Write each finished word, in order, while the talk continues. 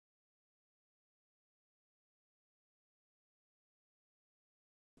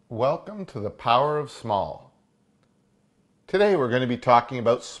Welcome to the Power of Small. Today we're going to be talking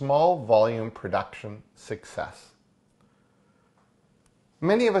about small volume production success.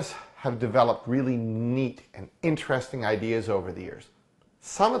 Many of us have developed really neat and interesting ideas over the years.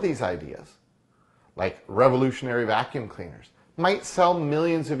 Some of these ideas, like revolutionary vacuum cleaners, might sell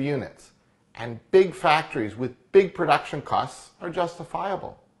millions of units, and big factories with big production costs are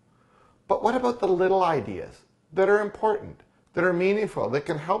justifiable. But what about the little ideas that are important, that are meaningful, that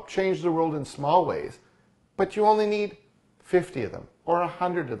can help change the world in small ways, but you only need 50 of them, or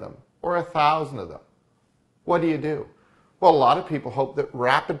 100 of them, or 1,000 of them? What do? Well, a lot of people hoped that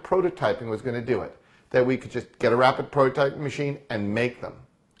rapid prototyping was going to do it, that we could just get a rapid prototyping machine and make them.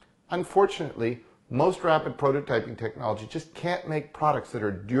 Unfortunately, most rapid prototyping technology just can't make products that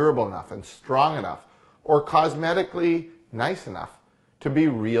are durable enough and strong enough or cosmetically nice enough to be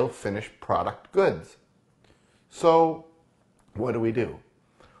real finished product goods. So what do?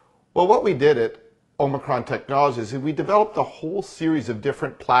 Well, what we did at Omachron Technologies is we developed a whole series of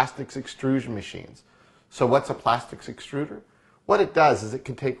different plastics extrusion machines. So what's a plastics extruder? What it does is it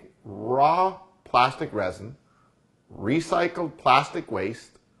can take raw plastic resin, recycled plastic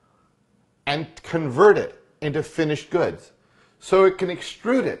waste, and convert it into finished goods. So it can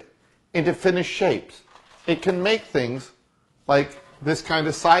extrude it into finished shapes. It can make things like this kind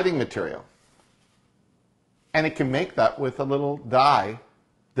of siding material. And it can make that with a little die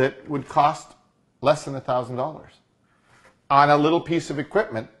that would cost less than $1,000 on a little piece of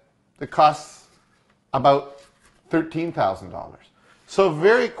equipment that costs about $13,000. So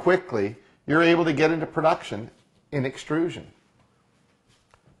very quickly, you're able to get into production in extrusion.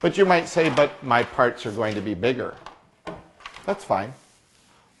 But you might say, but my parts are going to be bigger. That's fine.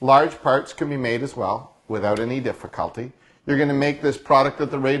 Large parts can be made as well without any difficulty. You're going to make this product at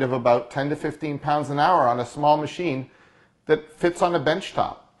the rate of about 10 to 15 pounds an hour on a small machine that fits on a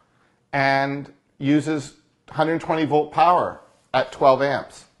benchtop and uses 120 volt power at 12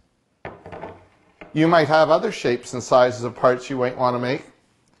 amps. You might have other shapes and sizes of parts you might want to make.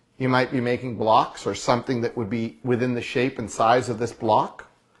 You might be making blocks or something that would be within the shape and size of this block.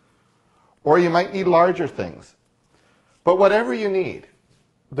 Or you might need larger things. But whatever you need,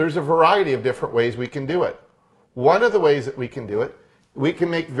 there's a variety of different ways we can do it. One of the ways that we can do it, we can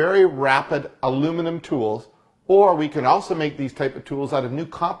make very rapid aluminum tools, or we can also make these type of tools out of new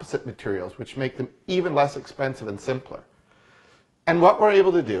composite materials, which make them even less expensive and simpler. And what we're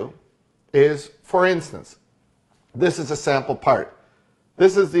able to do is, for instance, this is a sample part.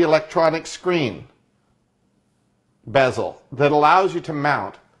 This is the electronic screen bezel that allows you to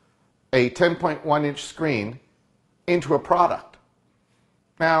mount a 10.1 inch screen into a product.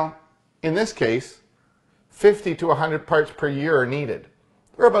 Now, in this case, 50 to 100 parts per year are needed.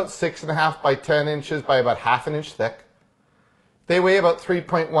 They're about 6.5 by 10 inches by about ½ an inch thick. They weigh about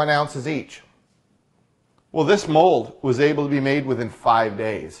 3.1 ounces each. Well, this mold was able to be made within 5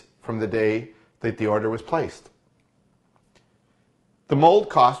 days from the day that the order was placed. The mold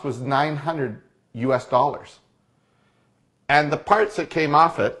cost was $900 US. And the parts that came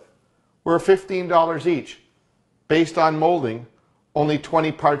off it were $15 each, based on molding only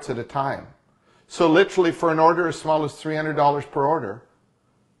 20 parts at a time. So literally for an order as small as $300 per order,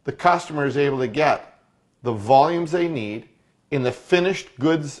 the customer is able to get the volumes they need in the finished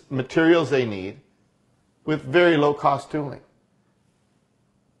goods materials they need with very low cost tooling.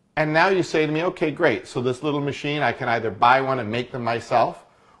 And now you say to me, okay, great. So this little machine, I can either buy one and make them myself,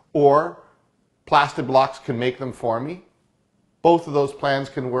 or Plastic Blocks can make them for me. Both of those plans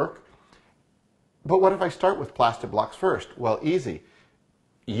can work. But what if I start with Plastic Blocks first? Well, easy.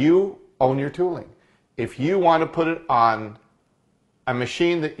 You own your tooling. If you want to put it on a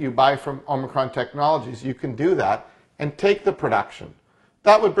machine that you buy from Omachron Technologies, you can do that and take the production.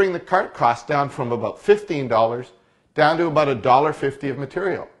 That would bring the cart cost down from about $15 down to about $1.50 of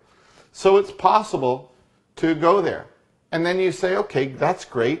material. So it's possible to go there. And then you say, okay, that's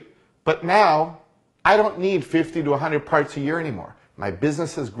great, but now I don't need 50 to 100 parts a year anymore. My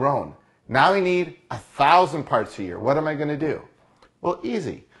business has grown. Now I need 1,000 parts a year. What am I going to do? Well,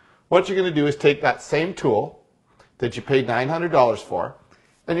 easy. What you're going to do is take that same tool that you paid $900 for,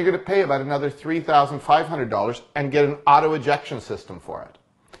 and you're going to pay about another $3,500 and get an auto ejection system for it.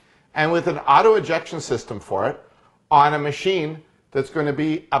 And with an auto ejection system for it, on a machine that's going to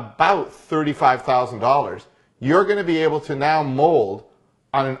be about $35,000, you're going to be able to now mold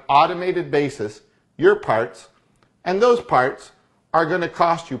on an automated basis your parts, and those parts are going to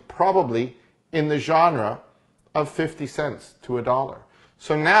cost you probably in the genre of 50 cents to $1.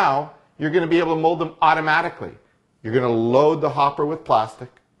 So now you're going to be able to mold them automatically. You're going to load the hopper with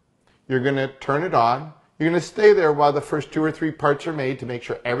plastic. You're going to turn it on. You're going to stay there while the first 2 or 3 parts are made to make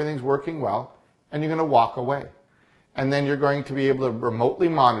sure everything's working well, and you're going to walk away. And then you're going to be able to remotely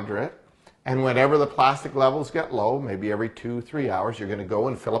monitor it, and whenever the plastic levels get low, maybe every 2-3 hours, you're going to go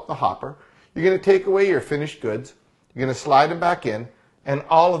and fill up the hopper. You're going to take away your finished goods, you're going to slide them back in, and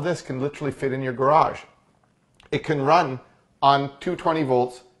all of this can literally fit in your garage. It can run on 220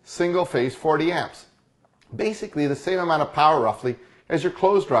 volts, single phase, 40 amps. Basically the same amount of power roughly as your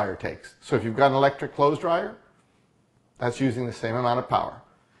clothes dryer takes. So if you've got an electric clothes dryer, that's using the same amount of power.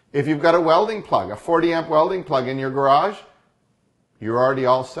 If you've got a welding plug, a 40 amp welding plug in your garage, you're already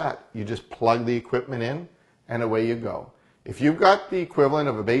all set. You just plug the equipment in and away you go. If you've got the equivalent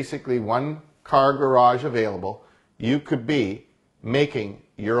of a basically 1-car garage available, you could be making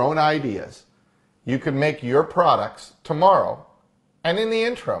your own ideas. You could make your products tomorrow, and in the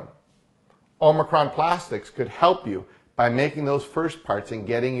interim, Omachron Plastics could help you by making those first parts and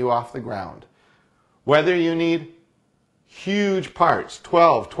getting you off the ground. Whether you need huge parts,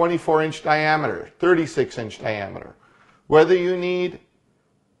 12, 24-inch diameter, 36-inch diameter, whether you need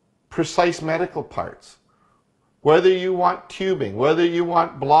precise medical parts, whether you want tubing, whether you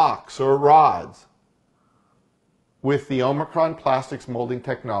want blocks or rods, with the Omachron Plastics molding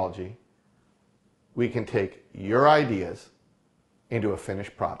technology, we can take your ideas into a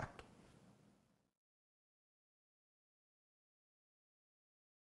finished product.